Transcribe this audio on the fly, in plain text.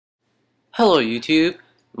Hello YouTube,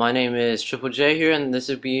 my name is Triple J here, and this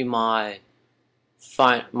will be my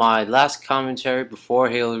last commentary before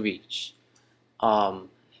Halo Reach. Um,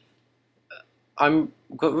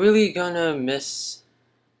 really gonna miss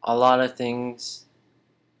a lot of things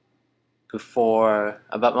before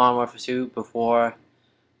about Modern Warfare 2 before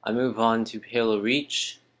I move on to Halo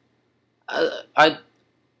Reach. I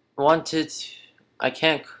wanted I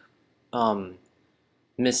can't um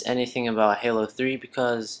miss anything about Halo 3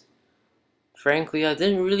 because frankly I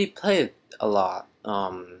didn't really play it a lot.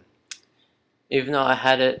 Even though I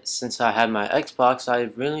had it since I had my Xbox, I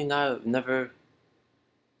really never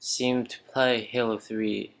seemed to play Halo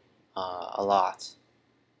 3 a lot.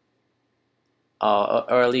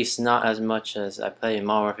 Or at least not as much as I play in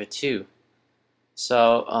Modern Warfare 2.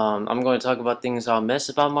 So, I'm going to talk about things I'll miss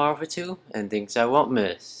about Modern Warfare 2 and things I won't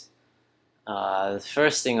miss. The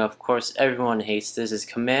first thing, of course, everyone hates this is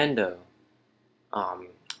Commando. Um,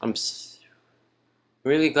 I'm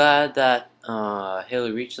really glad that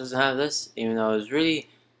Halo Reach doesn't have this, even though it was really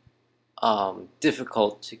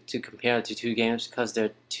difficult to compare the two games because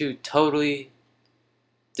they're two totally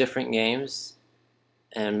different games.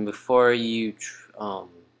 And before you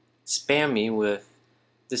spam me with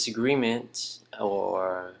disagreement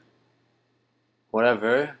or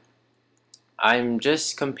whatever, I'm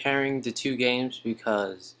just comparing the two games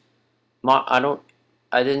because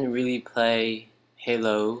I didn't really play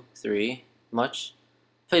Halo 3 much.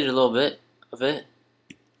 Played a little bit of it.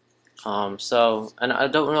 And I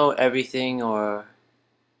don't know everything or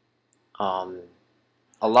um,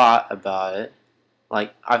 a lot about it.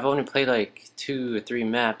 Like, I've only played like 2 or 3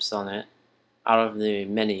 maps on it out of the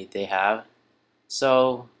many they have.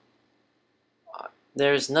 So,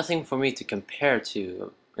 there's nothing for me to compare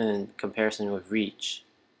to in comparison with Reach.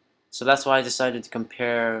 So that's why I decided to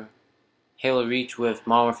compare Halo Reach with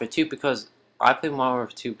Modern Warfare 2 because I play Modern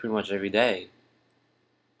Warfare 2 pretty much every day.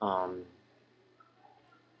 Um,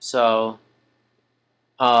 so,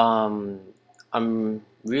 um, I'm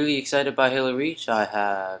really excited about Halo Reach. I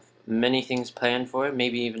have many things planned for it,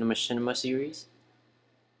 maybe even a Machinima series.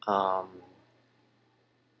 Um,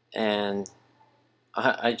 and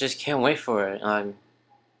I just can't wait for it. I'm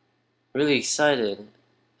really excited.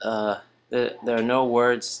 There are no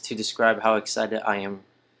words to describe how excited I am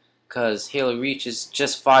because Halo Reach is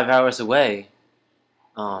just 5 hours away.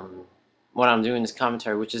 Um, when I'm doing this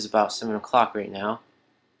commentary, which is about 7 o'clock right now,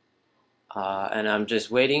 and I'm just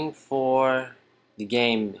waiting for the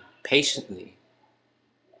game patiently.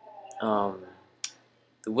 Um,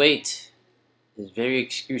 the wait is very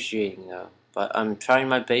excruciating though, but I'm trying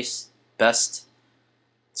my best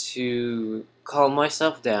to calm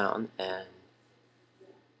myself down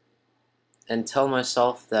and tell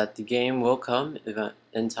myself that the game will come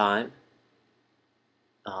in time.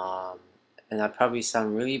 Um, and I probably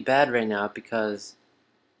sound really bad right now because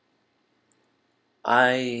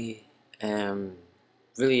I am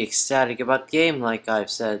really ecstatic about the game, like I've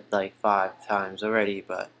said like 5 times already.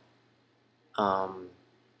 But um,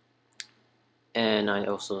 and I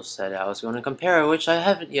also said I was going to compare, which I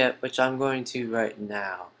haven't yet, which I'm going to right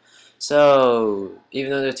now. So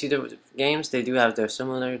even though they're two different games, they do have their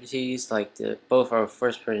similarities. Like both are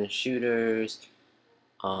first-person shooters.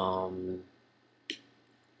 Um,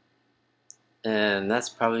 and that's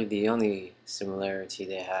probably the only similarity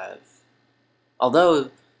they have. Although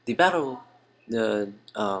the battle, the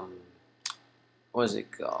what is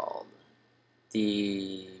it called?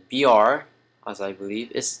 The BR, as I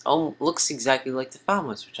believe, looks exactly like the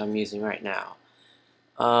Falmouth, which I'm using right now.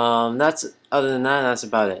 That's other than that, that's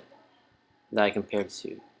about it that I compared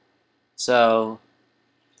to. So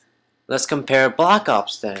let's compare Black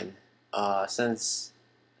Ops then, since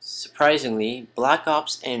surprisingly, Black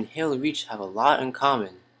Ops and Halo Reach have a lot in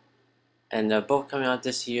common, and they're both coming out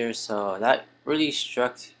this year, so that really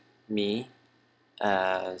struck me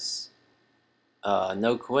as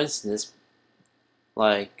no coincidence.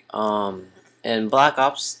 Like, in Black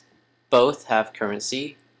Ops, both have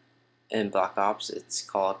currency. In Black Ops, it's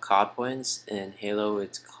called COD points. In Halo,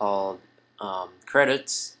 it's called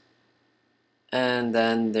credits. And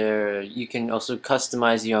then you can also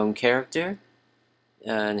customize your own character.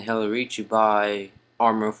 In Halo Reach, you buy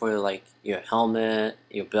armor for like your helmet,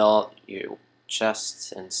 your belt, your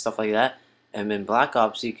chest, and stuff like that. And in Black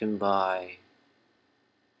Ops, you can buy,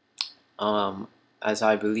 um, as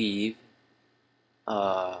I believe,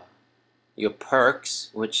 uh, your perks,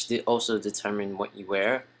 which also determine what you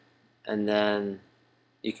wear, and then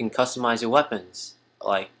you can customize your weapons,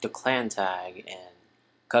 like the clan tag and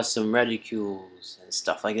custom reticules and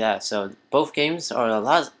stuff like that. So both games are a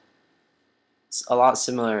lot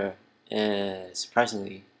similar,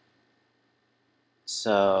 surprisingly.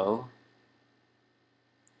 So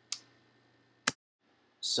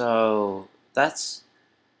So that's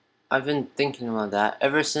I've been thinking about that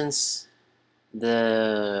ever since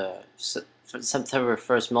the September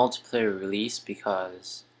 1st multiplayer release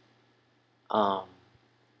because um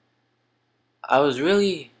I was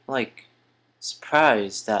really like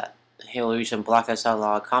surprised that Halo Reach and Black Ops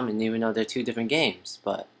Outlaw are common, even though they're two different games.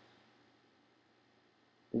 But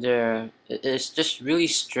it's just really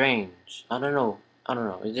strange. I don't know. I don't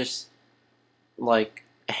know. It's just like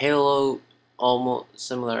Halo, almost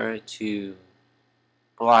similar to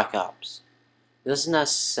Black Ops. Doesn't that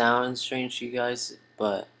sound strange to you guys?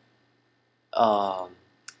 But um,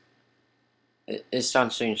 it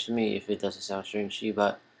sounds strange to me if it doesn't sound strange to you.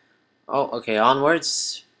 But oh, okay.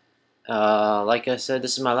 Onwards. Like I said,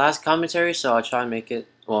 this is my last commentary, so I'll try and make it.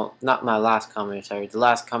 Well, not my last commentary. The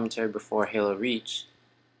last commentary before Halo Reach.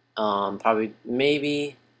 Probably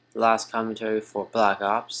maybe the last commentary for Black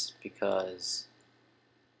Ops because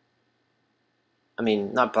I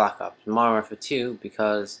mean not Black Ops, Modern Warfare 2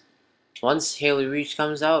 because once Halo Reach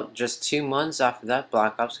comes out, just 2 months after that,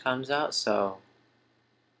 Black Ops comes out. So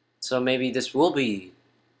maybe this will be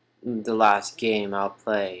the last game I'll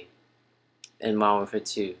play in Modern Warfare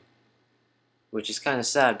 2, which is kind of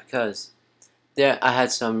sad because there I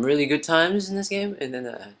had some really good times in this game, and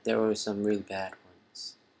then there were some really bad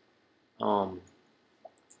ones. Um,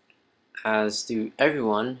 as do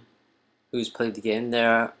everyone who's played the game,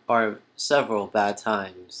 there are several bad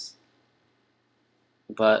times.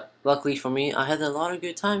 But luckily for me, I had a lot of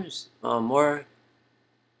good times. More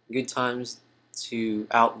good times to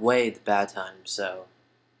outweigh the bad times. So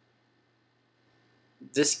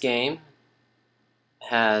this game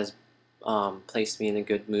has placed me in a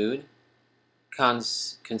good mood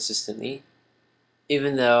consistently.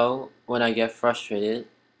 Even though when I get frustrated,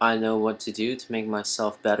 I know what to do to make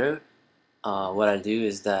myself better. What I do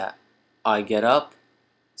is that I get up,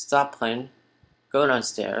 stop playing, go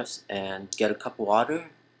downstairs, and get a cup of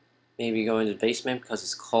water. Maybe go into the basement because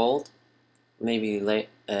it's cold. Maybe lay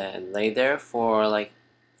there for like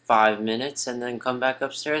 5 minutes, and then come back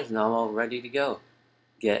upstairs, and I'm all ready to go,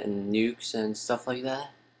 getting nukes and stuff like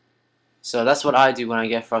that. So that's what I do when I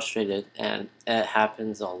get frustrated, and it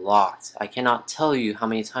happens a lot. I cannot tell you how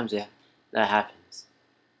many times that happens.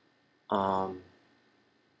 Um,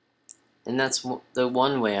 and that's the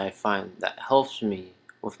one way I find that helps me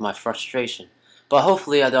with my frustration. But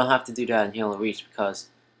hopefully I don't have to do that in Halo Reach because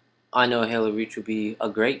I know Halo Reach will be a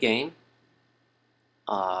great game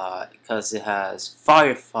because it has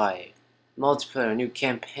Firefight, multiplayer, new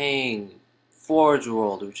campaign, Forge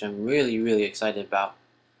World, which I'm really excited about.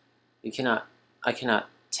 You cannot, I cannot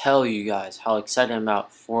tell you guys how excited I'm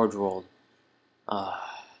about Forge World. Uh,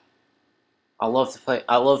 I love to play.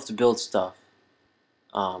 I love to build stuff.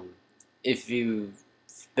 Um, if you've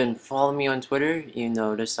been following me on Twitter, you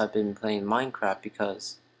notice I've been playing Minecraft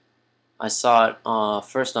because I saw it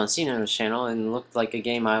first on Cino's channel and it looked like a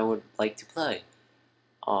game I would like to play.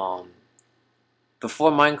 Um,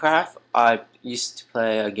 Before Minecraft, I used to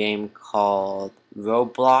play a game called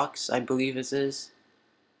Roblox, I believe it is,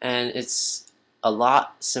 and it's a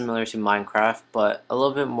lot similar to Minecraft, but a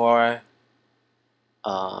little bit more,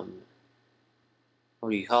 um,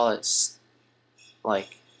 what do you call it?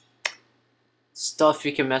 Like stuff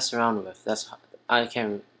you can mess around with. I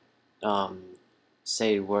can't um,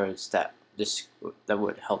 say words that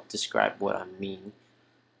would help describe what I mean,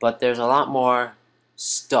 but there's a lot more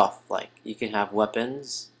stuff. Like you can have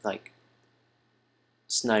weapons like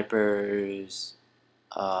snipers,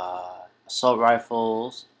 assault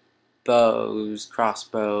rifles, bows,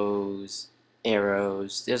 crossbows,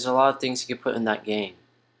 arrows. There's a lot of things you can put in that game.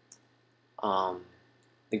 Um,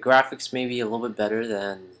 the graphics may be a little bit better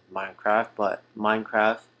than Minecraft, but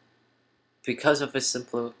Minecraft, because of its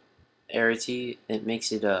simplicity, it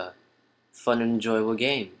makes it a fun and enjoyable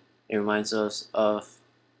game. It reminds us of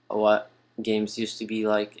what games used to be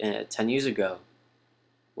like 10 years ago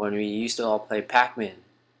when we used to all play Pac-Man.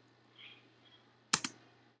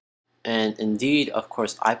 And indeed, of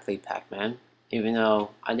course, I played Pac-Man, even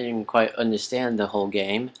though I didn't quite understand the whole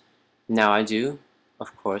game. Now I do,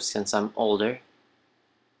 of course, since I'm older.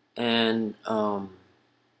 And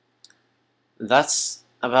that's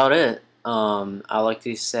about it. I'd like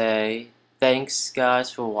to say thanks,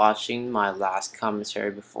 guys, for watching my last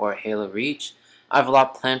commentary before Halo Reach. I have a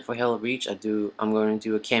lot planned for Halo Reach. I'm going to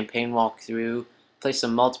do a campaign walkthrough, play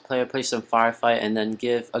some multiplayer, play some firefight, and then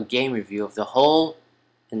give a game review of the whole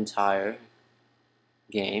entire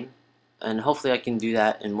game. And hopefully I can do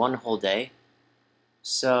that in one whole day.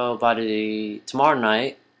 So by tomorrow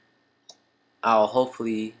night, I'll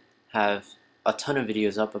hopefully have a ton of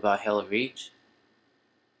videos up about Halo Reach.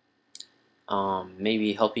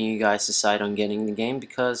 maybe helping you guys decide on getting the game,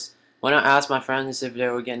 because when I asked my friends if they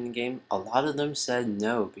were getting the game, a lot of them said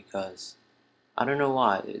no because I don't know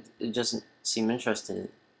why. It doesn't seem interesting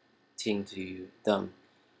to them.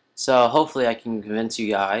 So hopefully I can convince you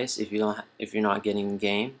guys, if you're not getting the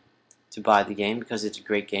game, to buy the game because it's a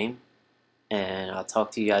great game. And I'll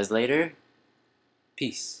talk to you guys later.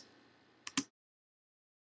 Peace.